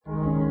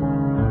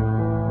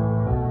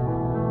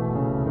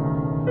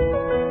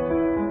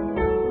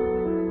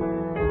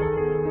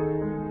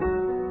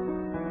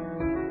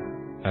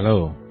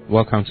Hello,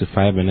 welcome to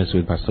 5 Minutes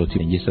with Pastor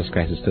T. Jesus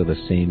Christ is still the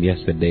same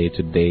yesterday,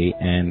 today,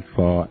 and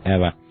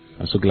forever.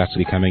 I'm so glad to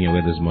be coming your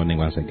way this morning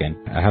once again.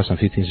 I have some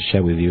few things to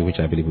share with you which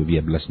I believe will be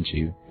a blessing to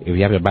you. If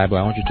you have your Bible,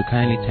 I want you to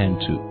kindly turn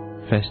to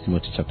 1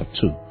 Timothy chapter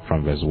 2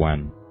 from verse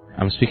 1.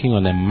 I'm speaking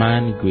on a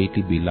man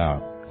greatly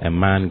beloved. A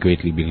man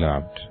greatly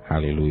beloved.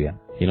 Hallelujah.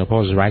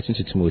 Paul was writing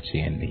to Timothy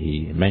and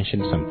he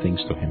mentioned some things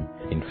to him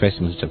in 1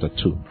 Timothy chapter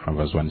 2 from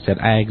verse 1. He said,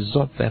 I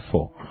exhort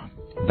therefore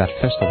that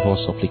first of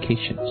all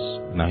supplications.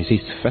 Now he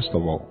says first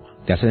of all.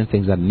 There are certain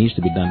things that needs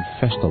to be done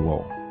first of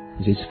all.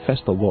 He says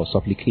first of all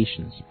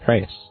supplications,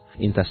 prayers,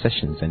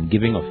 intercessions, and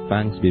giving of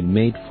thanks be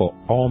made for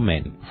all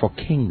men, for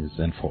kings,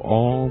 and for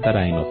all that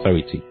are in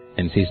authority.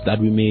 And says that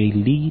we may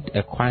lead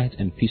a quiet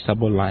and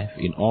peaceable life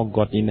in all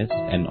godliness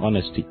and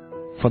honesty.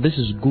 For this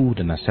is good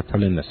and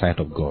acceptable in the sight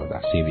of God,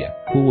 our Savior,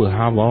 who will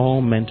have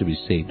all men to be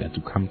saved and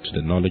to come to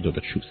the knowledge of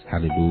the truth.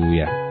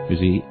 Hallelujah. You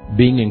see,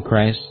 being in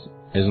Christ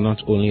is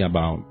not only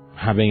about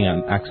having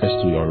an access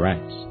to your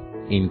rights.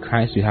 In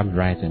Christ we have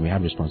rights and we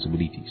have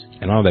responsibilities.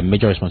 And one of the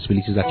major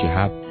responsibilities that you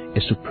have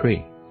is to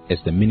pray.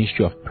 It's the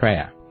ministry of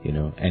prayer,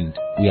 and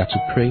we are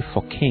to pray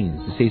for kings.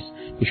 It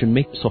says we should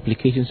make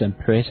supplications and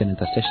prayers and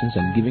intercessions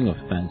and giving of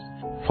thanks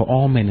for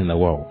all men in the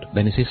world.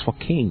 Then it says for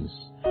kings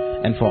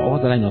and for all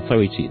that are in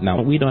authority.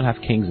 Now, we don't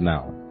have kings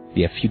now.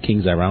 There are few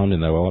kings around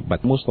in the world,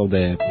 but most of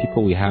the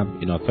people we have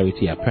in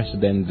authority are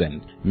presidents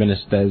and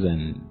ministers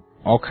and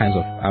all kinds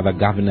of other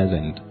governors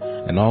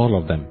and all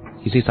of them.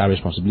 He says our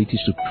responsibility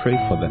is to pray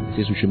for them.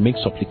 He says we should make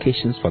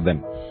supplications for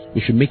them.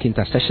 We should make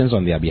intercessions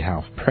on their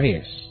behalf,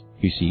 prayers,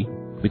 you see,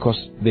 because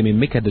they may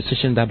make a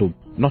decision that will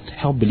not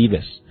help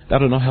believers, that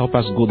will not help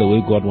us go the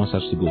way God wants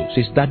us to go.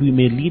 He says that we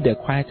may lead a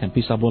quiet and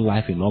peaceable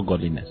life in all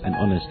godliness and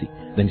honesty.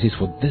 Then he says,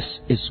 for this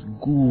is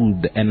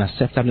good and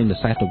acceptable in the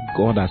sight of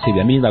God our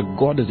Savior. I mean that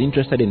God is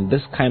interested in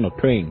this kind of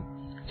praying.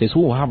 He says,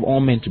 who will have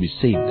all men to be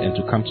saved and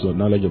to come to the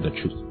knowledge of the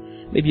truth.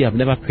 Maybe you have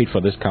never prayed for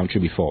this country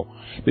before.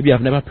 Maybe you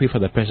have never prayed for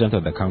the president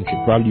of the country.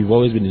 Probably you've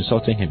always been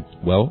insulting him.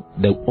 Well,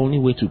 the only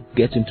way to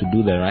get him to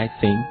do the right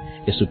thing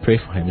is to pray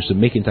for him, is to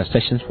make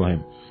intercessions for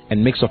him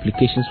and make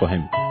supplications for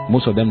him.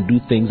 Most of them do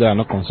things that are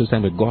not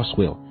consistent with God's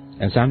will.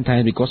 And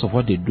sometimes because of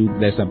what they do,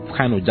 there's some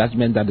kind of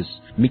judgment that is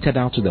meted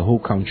out to the whole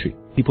country.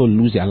 People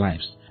lose their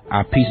lives.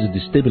 Our peace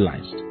is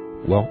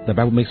destabilized. Well, the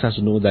Bible makes us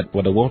know that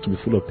for the world to be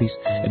full of peace,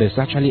 it is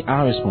actually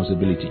our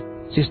responsibility.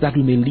 It says that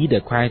we may lead a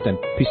quiet and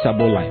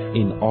peaceable life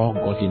in all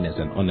godliness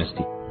and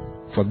honesty.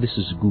 For this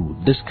is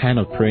good. This kind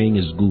of praying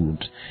is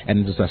good, and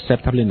it is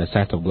acceptable in the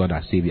sight of God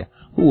our Savior,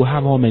 who will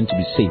have all men to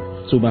be saved.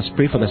 So we must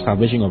pray for the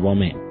salvation of all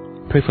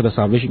men. Pray for the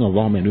salvation of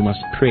all men. We must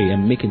pray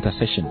and make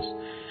intercessions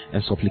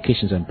and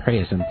supplications and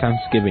prayers and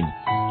thanksgiving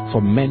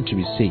for men to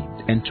be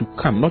saved and to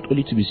come, not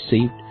only to be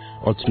saved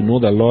or to know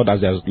the Lord as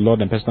their Lord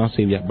and personal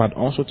Savior, but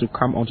also to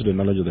come unto the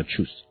knowledge of the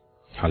truth.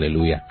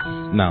 Hallelujah.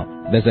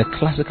 Now, there's a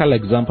classical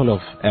example of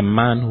a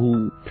man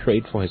who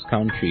prayed for his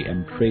country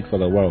and prayed for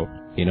the world,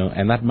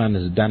 and that man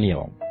is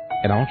Daniel.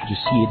 And I want you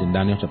to see it in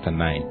Daniel chapter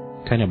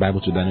 9. Turn your Bible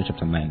to Daniel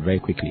chapter 9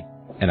 very quickly.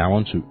 And I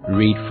want to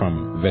read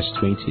from verse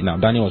 20. Now,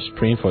 Daniel was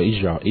praying for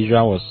Israel.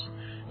 Israel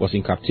was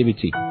in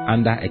captivity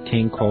under a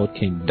king called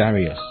King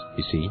Darius,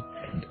 you see,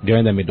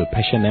 during the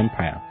Medo-Persian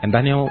Empire. And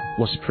Daniel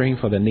was praying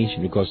for the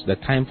nation because the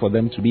time for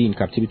them to be in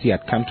captivity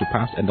had come to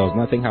pass and there was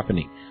nothing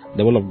happening.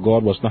 The will of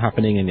God was not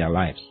happening in their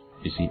lives,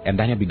 you see. And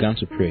Daniel began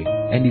to pray.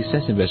 And he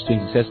says in verse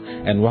 20, he says,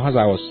 and whilst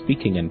I was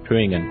speaking and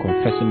praying and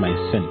confessing my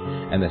sin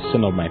and the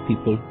sin of my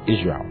people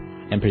Israel,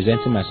 and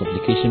presenting my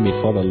supplication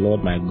before the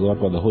Lord my God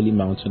for the holy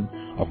mountain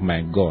of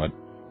my God,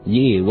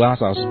 yea,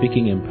 whilst I was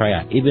speaking in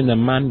prayer, even the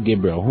man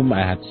Gabriel, whom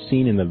I had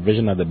seen in the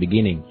vision at the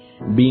beginning,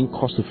 being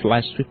caused to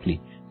fly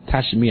swiftly,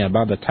 touched me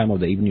about the time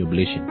of the evening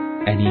oblation.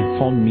 And he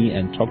informed me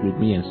and talked with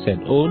me and said,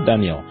 O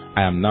Daniel,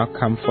 I am now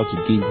come forth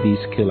to give thee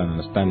skill and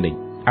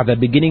understanding. At the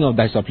beginning of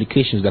thy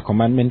supplications the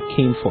commandment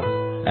came forth.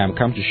 I am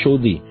come to show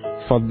thee,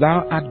 for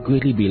thou art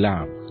greatly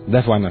beloved.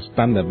 Therefore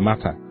understand the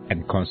matter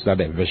and consider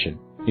the vision.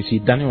 You see,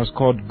 Daniel was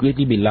called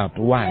greatly beloved.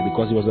 Why?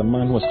 Because he was a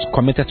man who was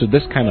committed to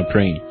this kind of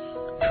praying.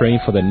 Praying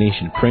for the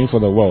nation, praying for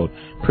the world,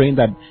 praying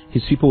that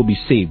his people will be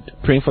saved,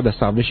 praying for the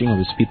salvation of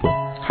his people.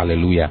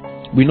 Hallelujah.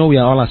 We know we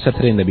are all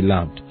accepted in the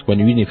beloved. When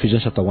you read in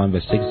Ephesians chapter 1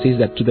 verse 6, it says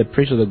that to the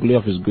praise of the glory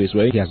of his grace,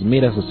 where he has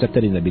made us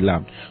accepted in the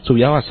beloved. So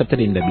we are all accepted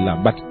in the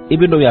beloved. But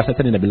even though we are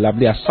accepted in the beloved,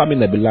 there are some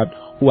in the beloved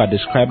who are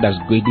described as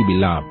greatly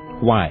beloved.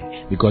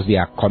 Why? Because they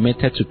are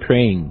committed to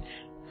praying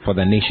for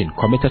the nation,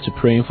 committed to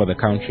praying for the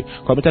country,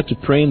 committed to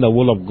praying the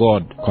will of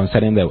God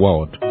concerning the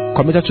world,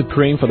 committed to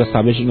praying for the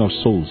salvation of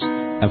souls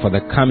and for the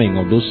coming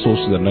of those souls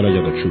to the knowledge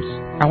of the truth.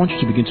 I want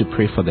you to begin to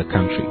pray for the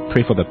country,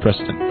 pray for the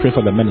president, pray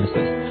for the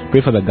ministers,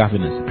 pray for the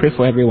governors, pray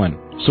for everyone,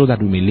 so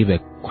that we may live a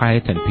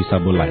quiet and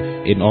peaceable life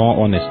in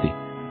all honesty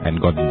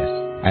and godliness.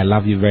 I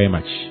love you very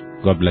much.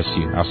 God bless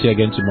you. I'll see you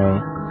again tomorrow.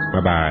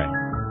 Bye-bye.